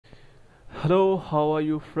Hello, how are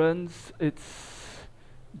you friends? It's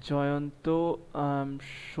Jayanto. I'm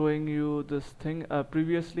showing you this thing.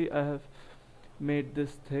 Previously I have made this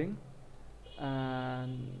thing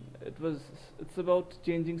and it's about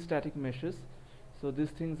changing static meshes. So these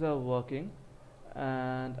things are working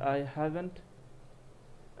and I haven't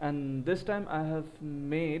and this time I have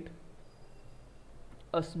made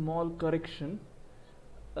a small correction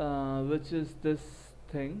which is this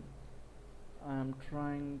thing. I'm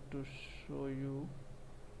trying to show you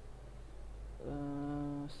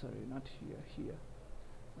sorry, not here.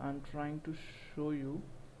 I'm trying to show you.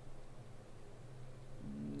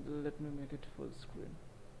 Let me make it full screen.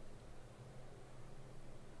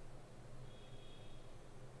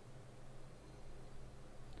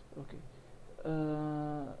 Okay.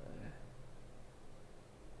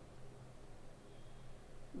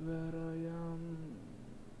 Where I am.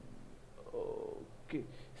 Okay.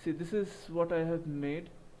 See, this is what I have made.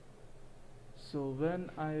 So when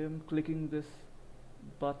I am clicking this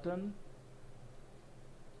button,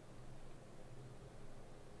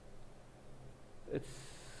 it's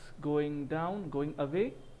going down, going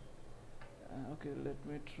away. Okay, let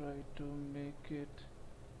me try to make it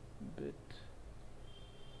bit.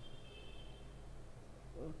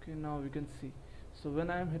 Okay, now we can see. So when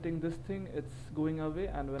I am hitting this thing, it's going away,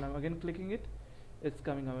 and when I'm again clicking it, it's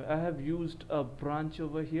coming away. I have used a branch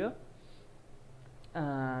over here,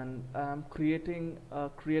 and I'm creating a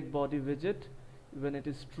create body widget. When it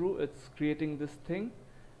is true, it's creating this thing,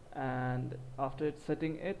 and after it's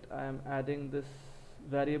setting it, I am adding this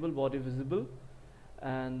variable body visible,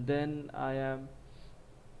 and then I'm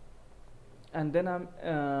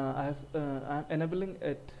enabling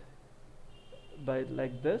it by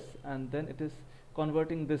like this, and then it is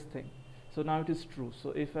converting this thing. So now it is true.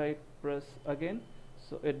 So if I press again,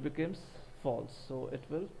 so it becomes false. So it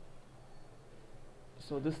will.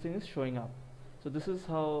 So this thing is showing up. So this is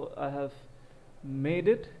how I have made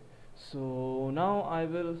it. So now I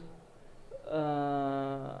will.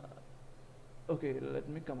 Okay, let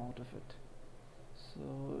me come out of it. So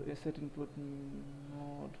set input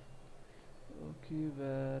mode. Okay,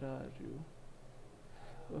 where are you?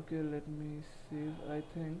 Okay, let me save. I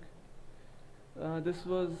think this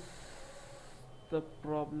was the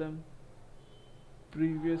problem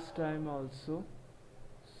previous time also,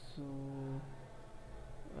 so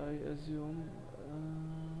I assume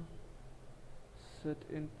set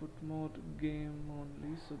input mode game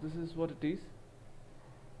only. So this is what it is.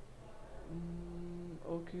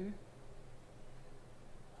 Okay,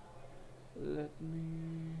 let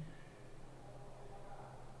me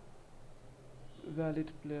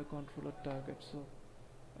valid player controller target. So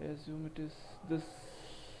I assume it is this.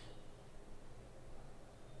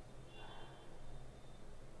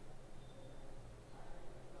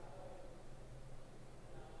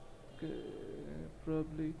 Okay,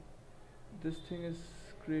 probably this thing is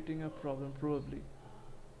creating a problem, probably.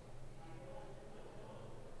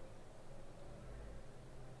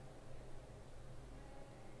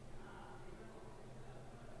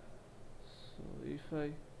 So if I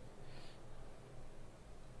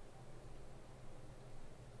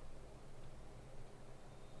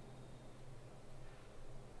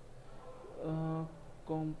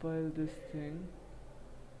compile this thing,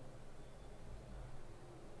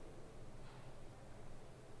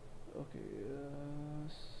 okay,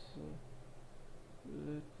 so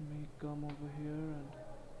let me come over here and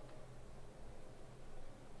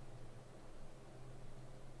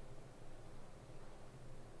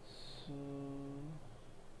so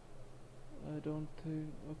I don't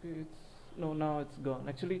think, okay, it's no, now it's gone.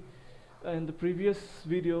 Actually, in the previous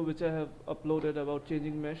video which I have uploaded about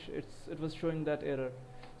changing mesh, it was showing that error.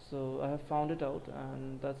 So I have found it out,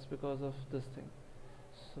 and that's because of this thing.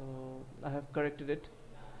 So I have corrected it.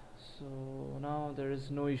 So now there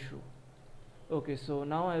is no issue. Okay, so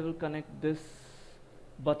now I will connect this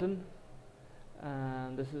button,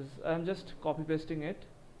 and this is, I'm just copy pasting it,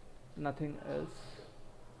 nothing else.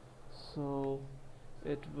 So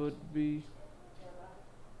it would be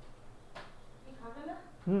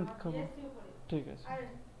come on. Take it. Take it.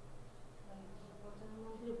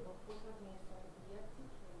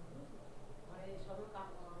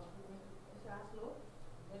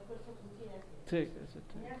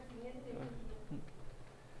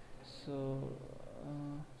 So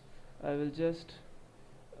I will just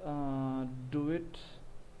do it.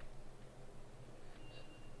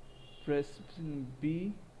 Press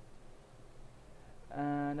B,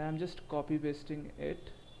 and I'm just copy pasting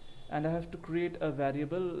it, and I have to create a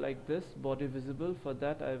variable like this, body visible. For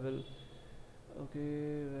that I will,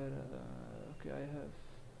 okay, okay, I have,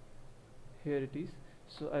 here it is.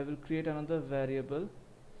 So I will create another variable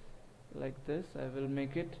like this. I will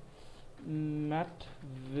make it matte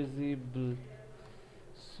visible.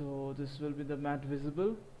 So this will be the matte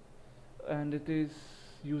visible, and it is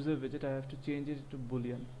user widget. I have to change it to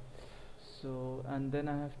boolean. So and then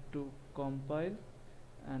I have to compile,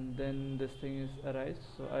 and then this thing is arise.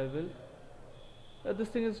 So I will this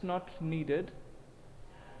thing is not needed.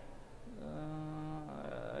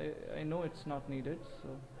 I know it's not needed, so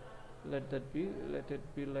let that be. Let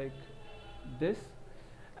it be like this.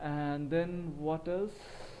 And then what else?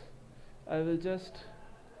 I will just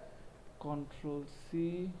Control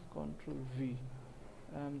C, Control V.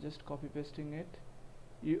 I'm just copy pasting it.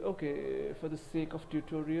 Okay, for the sake of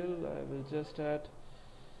tutorial, I will just add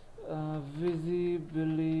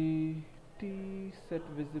visibility, set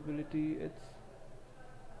visibility. It's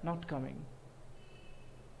not coming.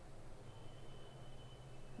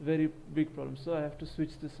 Very big problem, so I have to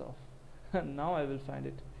switch this off. And now I will find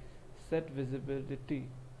it. Set visibility,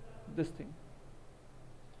 this thing.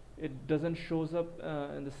 It doesn't shows up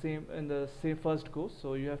in the same first go,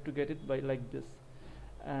 so you have to get it by like this.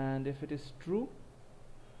 And if it is true,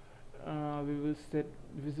 we will set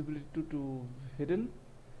visibility to hidden.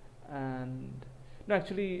 And no,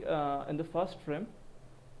 actually in the first frame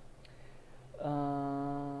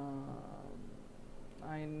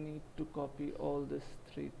I need to copy all this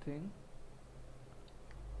three thing.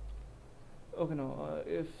 Okay, no,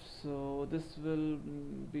 if so this will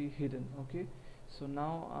be hidden. Okay, so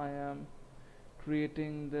now I am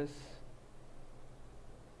creating this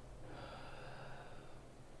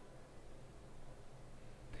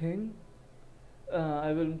thing.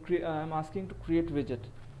 I'm asking to create widget.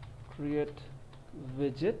 Create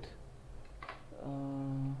widget.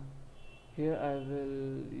 Here I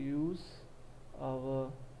will use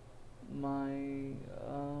my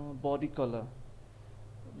body color.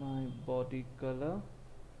 My body color,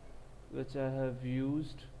 which I have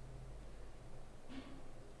used.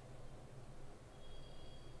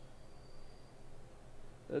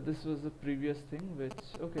 This was the previous thing, which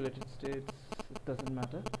okay, let it stay. It doesn't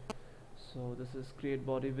matter. So this is create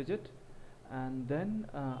body widget, and then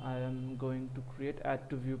I am going to create add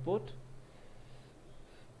to viewport.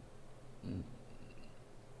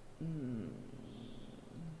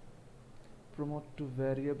 Promote to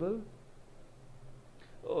variable.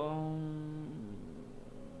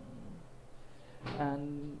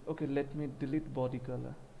 And okay, let me delete body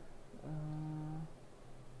color.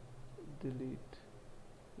 Delete,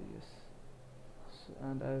 yes. So,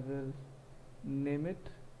 and I will name it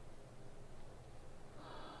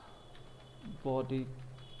body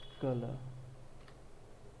color.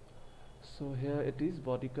 So here it is,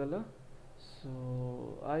 body color. So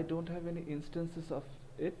I don't have any instances of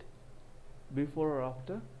it before or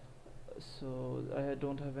after, so I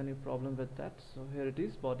don't have any problem with that. So here it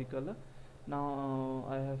is, body color. Now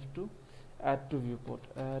I have to add to viewport.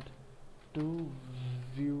 Add to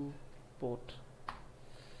viewport.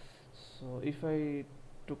 So if I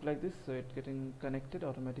took like this, so it's getting connected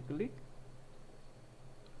automatically.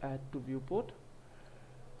 Add to viewport.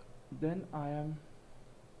 Then I am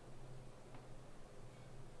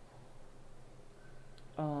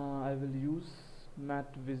I will use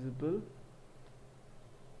matte visible,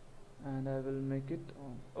 and I will make it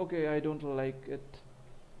on. Okay, I don't like it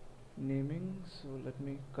naming, so let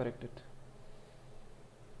me correct it.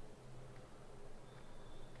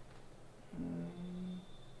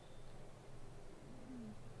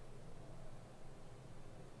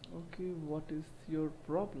 Okay, what is your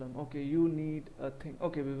problem? Okay, you need a thing.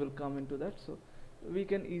 Okay, we will come into that. So we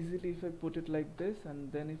can easily, if I put it like this,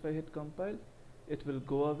 and then if I hit compile, it will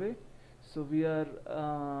go away. So we are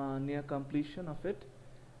near completion of it,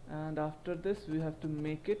 and after this we have to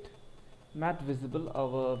make it matte visible,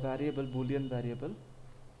 our variable, boolean variable.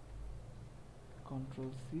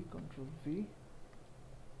 Control C, Control V.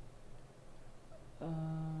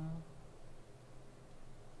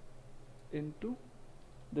 Into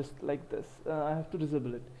this, like this. I have to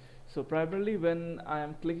disable it. So primarily when I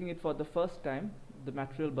am clicking it for the first time, the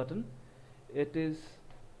material button, it is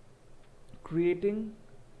creating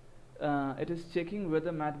it is checking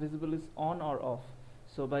whether matte visible is on or off.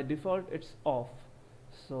 So by default it's off,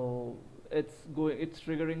 so it's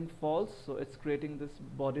triggering false, so it's creating this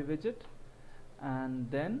body widget. And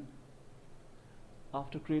then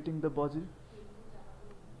after creating the body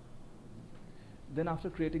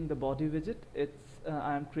widget, it's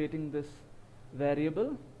I am creating this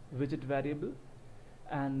variable, widget variable,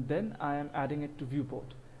 and then I am adding it to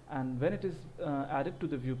viewport. And when it is added to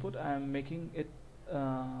the viewport, I am making it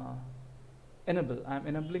enable. I am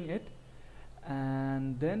enabling it,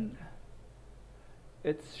 and then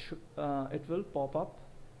it will pop up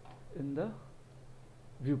in the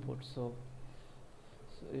viewport. So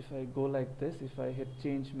if I go like this, if I hit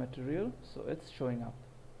change material, so it's showing up,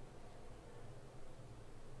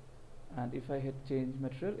 and if I hit change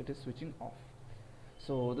material, it is switching off.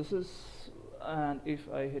 So this is, and if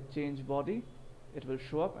I hit change body, it will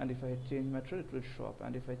show up, and if I hit change material, it will show up,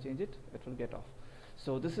 and if I change it, it will get off.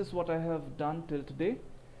 So this is what I have done till today,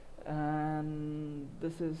 and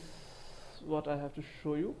this is what I have to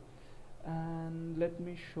show you. And let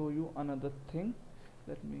me show you another thing.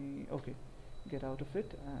 Let me get out of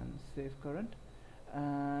it and save current,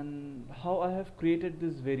 and how I have created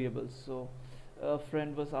these variables. So a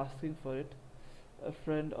friend was asking for it, a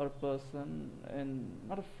friend or person, and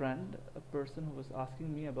not a friend, a person who was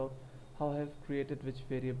asking me about how I have created which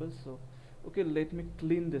variables. So let me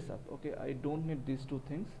clean this up. I don't need these two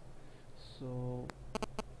things. So,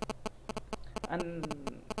 and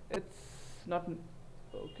it's not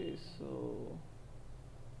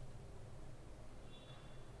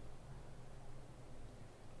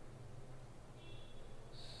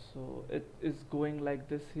so it is going like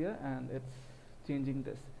this here, and it's changing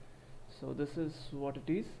this. So this is what it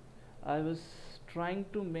is. I was trying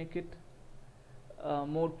to make it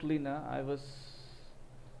more cleaner. I was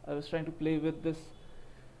trying to play with this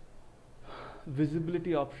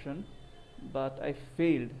visibility option, but I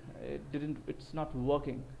failed. It's not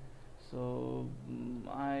working. So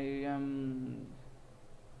I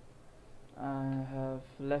have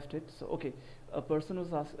left it. So a person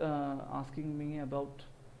was asking me about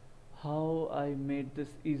how I made this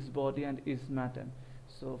is body and is matten.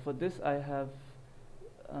 So for this I have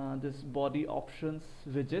this body options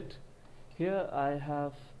widget. Here I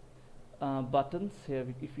have buttons. Here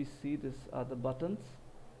if you see, these are the buttons,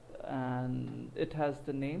 and it has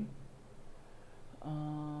the name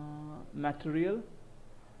material.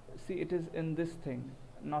 See, it is in this thing,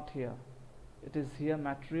 not here. It is here,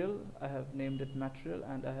 material. I have named it material,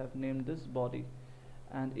 and I have named this body.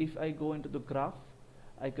 And if I go into the graph,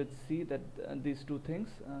 I could see that these two things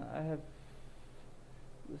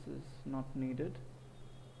this is not needed.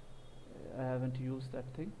 I haven't used that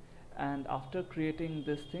thing. And after creating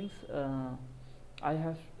these things, I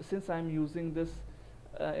have, since I'm using this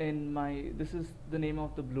this is the name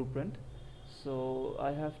of the blueprint, so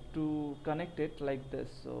I have to connect it like this.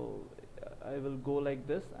 So I will go like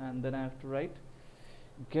this, and then I have to write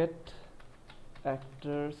get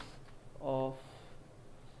actors of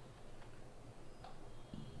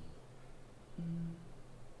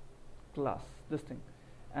class, this thing,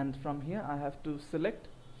 and from here I have to select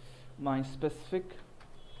my specific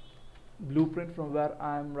blueprint from where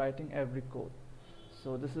I am writing every code.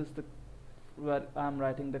 So this is the where I am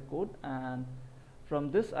writing the code, and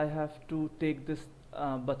from this I have to take this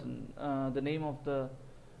button, the name of the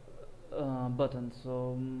button.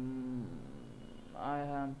 So I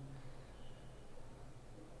am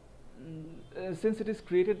since it is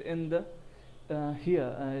created in the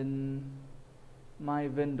here in my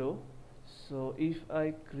window. So if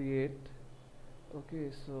I create,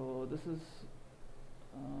 so this is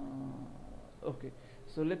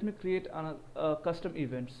so let me create a custom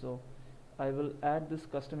event. So I will add this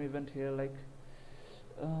custom event here, like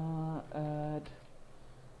add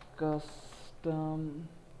custom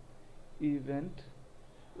event,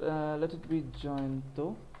 let it be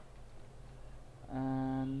jointo,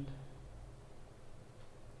 and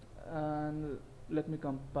let me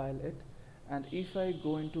compile it. And if I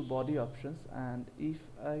go into body options, and if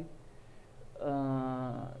I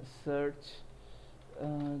search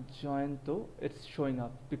jointo, it's showing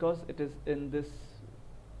up because it is in this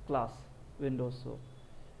class window. So,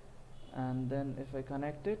 and then if I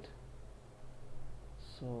connect it,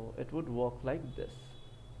 so it would work like this,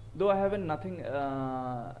 though I haven't nothing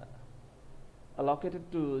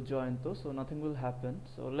allocated to jointo, so nothing will happen.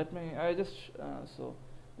 So let me so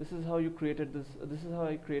this is how you created this. This is how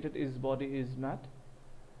I created is body is mat,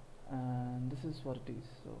 and this is what it is.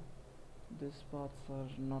 So these parts are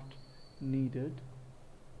not needed.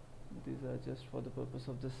 These are just for the purpose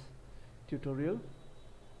of this tutorial.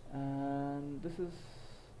 And this is,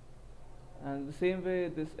 and the same way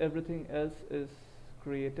this everything else is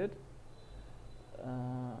created.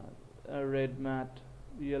 A red mat,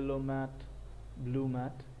 yellow mat, blue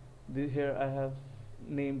mat. Here I have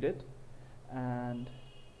named it, and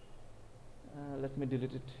let me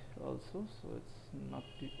delete it also, so it's not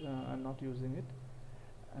I'm not using it.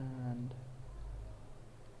 And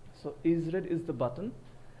so isRed is the button,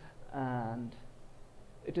 and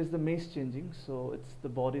it is the mesh changing, so it's the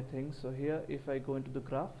body thing. So here if I go into the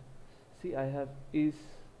graph, see I have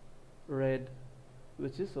isRed,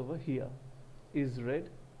 which is over here. isRed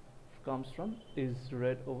comes from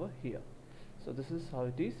isRed over here. So this is how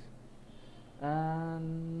it is.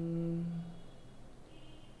 And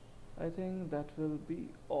I think that will be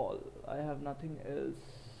all. I have nothing else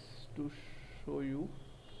to show you.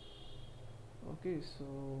 Okay,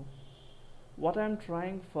 so what I'm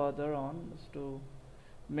trying further on is to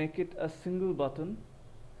make it a single button,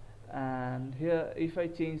 and here if I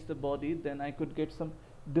change the body, then I could get some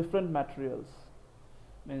different materials,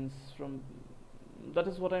 means from that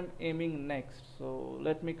is what I'm aiming next. So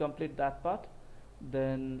let me complete that part,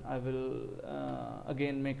 then I will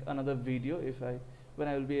again make another video if I when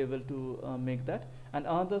I will be able to make that. And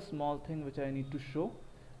another small thing which I need to show,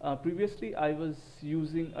 previously I was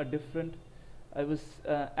using a different, I was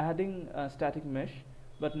adding a static mesh,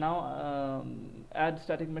 but now add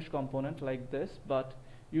static mesh component like this, but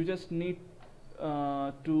you just need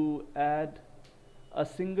to add a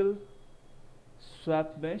single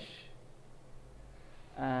swap mesh,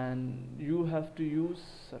 and you have to use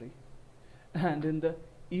and in the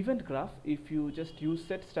event graph, if you just use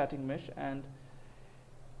set static mesh and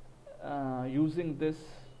using this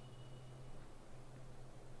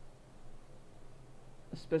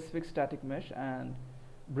specific static mesh and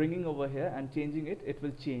bringing over here and changing it, it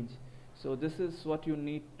will change. So this is what you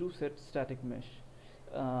need to set static mesh.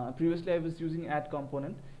 Previously I was using add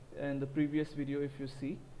component in the previous video if you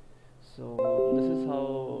see. So this is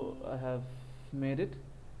how I have made it,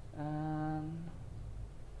 and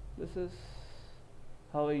this is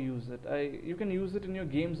how I use it. You can use it in your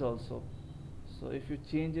games also. So if you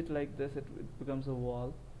change it like this, it becomes a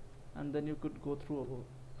wall, and then you could go through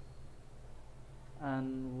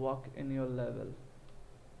and walk in your level,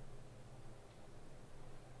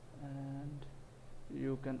 and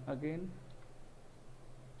you can again,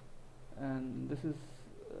 and this is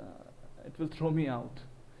it will throw me out.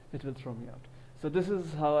 So this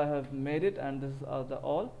is how I have made it, and this is the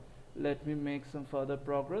all. Let me make some further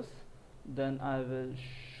progress, then I will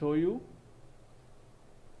show you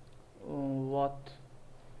what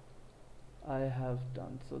I have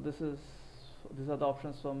done. So these are the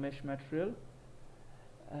options for mesh material,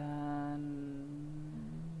 and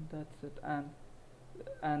that's it.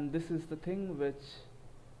 And this is the thing which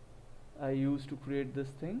I use to create this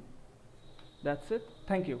thing. That's it.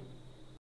 Thank you.